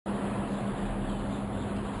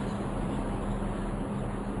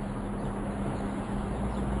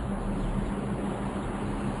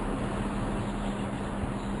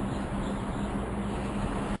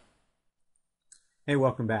Hey,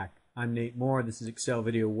 welcome back. I'm Nate Moore. This is Excel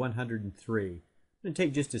video 103. I'm going to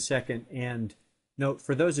take just a second and note,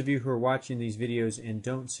 for those of you who are watching these videos and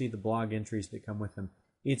don't see the blog entries that come with them,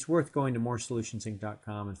 it's worth going to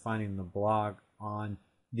moreSolutionsinc.com and finding the blog on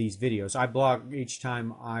these videos. I blog each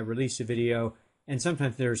time I release a video, and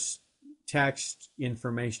sometimes there's text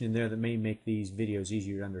information in there that may make these videos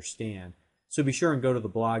easier to understand. So be sure and go to the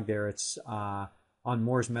blog there. It's on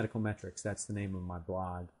Moore's Medical Metrics. That's the name of my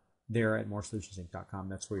blog. There at moresolutionsinc.com.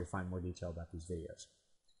 That's where you'll find more detail about these videos.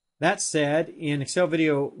 That said, in Excel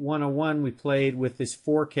video 101, we played with this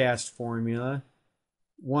forecast formula.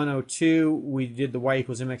 102, we did the y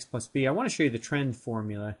equals mx plus b. I want to show you the trend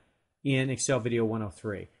formula in Excel video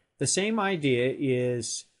 103. The same idea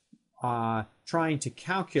is trying to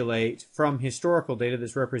calculate from historical data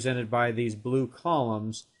that's represented by these blue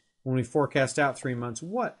columns. When we forecast out 3 months,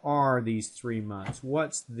 what are these 3 months?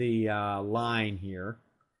 What's the line here?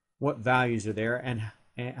 What values are there, and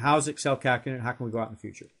how is Excel calculating? How can we go out in the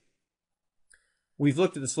future? We've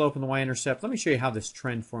looked at the slope and the y-intercept. Let me show you how this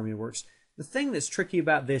trend formula works. The thing that's tricky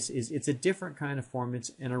about this is it's a different kind of formula.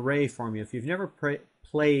 It's an array formula. If you've never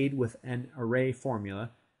played with an array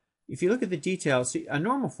formula, if you look at the details, see, a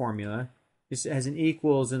normal formula has an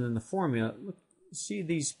equals and then the formula. Look, see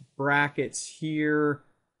these brackets here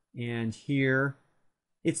and here.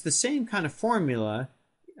 It's the same kind of formula.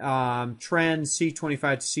 Trend C25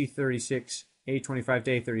 to C36, A25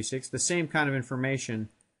 to A36, the same kind of information,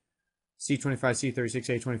 C25,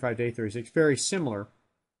 C36, A25 to A36, very similar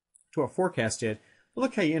to what forecast did. But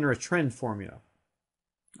look how you enter a trend formula.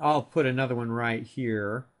 I'll put another one right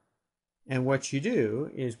here, and what you do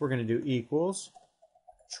is we're going to do equals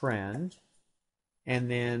trend, and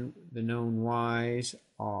then the known y's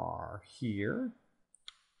are here,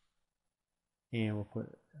 and we'll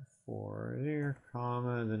put 4 there,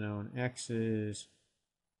 comma, the known x's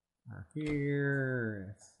are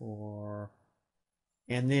here, 4,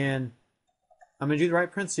 and then I'm going to do the right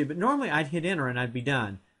parenthesis, but normally I'd hit enter and I'd be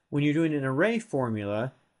done. When you're doing an array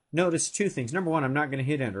formula, notice two things. Number one, I'm not going to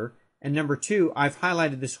hit enter, and number two, I've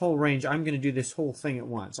highlighted this whole range. I'm going to do this whole thing at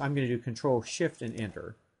once. I'm going to do Ctrl+Shift and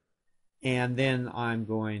Enter, and then I'm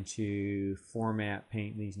going to format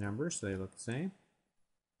paint these numbers so they look the same.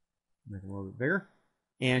 Make them a little bit bigger.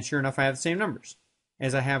 And sure enough, I have the same numbers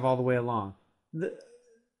as I have all the way along.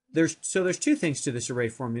 There's two things to this array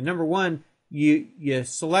formula. Number one, you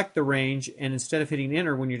select the range, and instead of hitting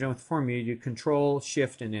enter when you're done with the formula, you do Control,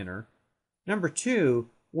 Shift, and Enter. Number two,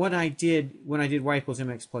 what I did when I did y equals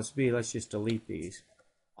mx plus b, let's just delete these.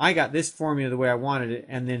 I got this formula the way I wanted it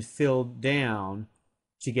and then filled down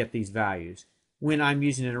to get these values. When I'm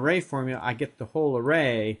using an array formula, I get the whole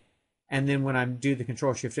array, and then when I do the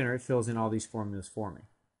Control, Shift, Enter, it fills in all these formulas for me.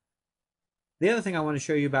 The other thing I want to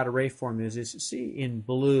show you about array formulas is, see in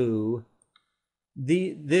blue,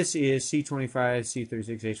 this is C25,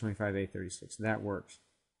 C36, A25, A36. That works.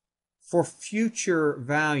 For future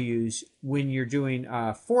values, when you're doing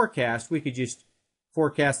a forecast, we could just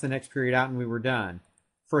forecast the next period out and we were done.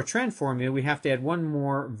 For a trend formula, we have to add one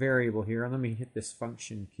more variable here. Let me hit this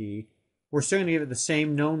function key. We're still going to give it the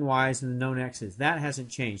same known y's and the known x's. That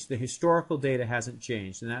hasn't changed. The historical data hasn't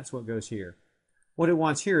changed, and that's what goes here. What it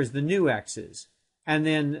wants here is the new x's. And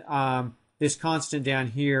then this constant down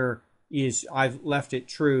here is, I've left it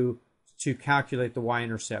true to calculate the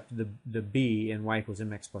y-intercept, the b, and y equals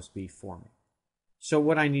mx plus b for me. So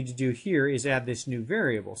what I need to do here is add this new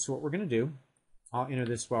variable. So what we're going to do, I'll enter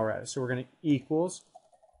this while we're at it. So we're going to equals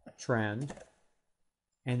trend,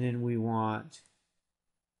 and then we want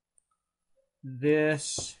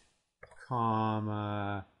this,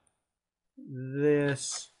 comma,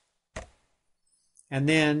 this, and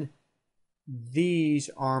then these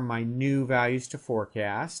are my new values to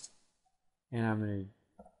forecast. And I'm going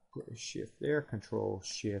to put a shift there, Control,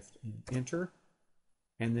 Shift, and Enter.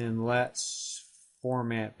 And then let's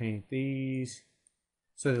format paint these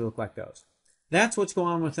so they look like those. That's what's going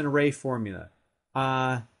on with an array formula.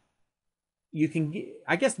 You can get,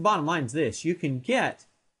 I guess the bottom line is this. You can get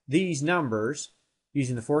these numbers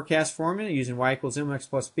using the forecast formula, using y equals mx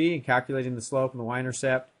plus b, and calculating the slope and the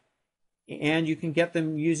y-intercept. And you can get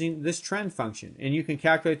them using this trend function. And you can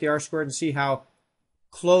calculate the r-squared and see how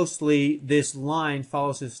closely this line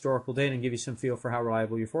follows historical data and give you some feel for how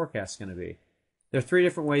reliable your forecast is going to be. There are 3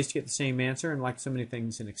 different ways to get the same answer, and like so many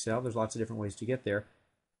things in Excel, there's lots of different ways to get there.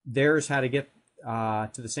 There's how to get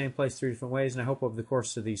to the same place 3 different ways, and I hope over the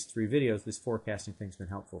course of these 3 videos, this forecasting thing's been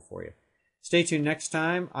helpful for you. Stay tuned next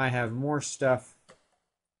time. I have more stuff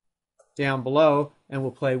down below, and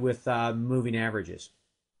we'll play with moving averages.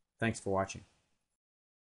 Thanks for watching.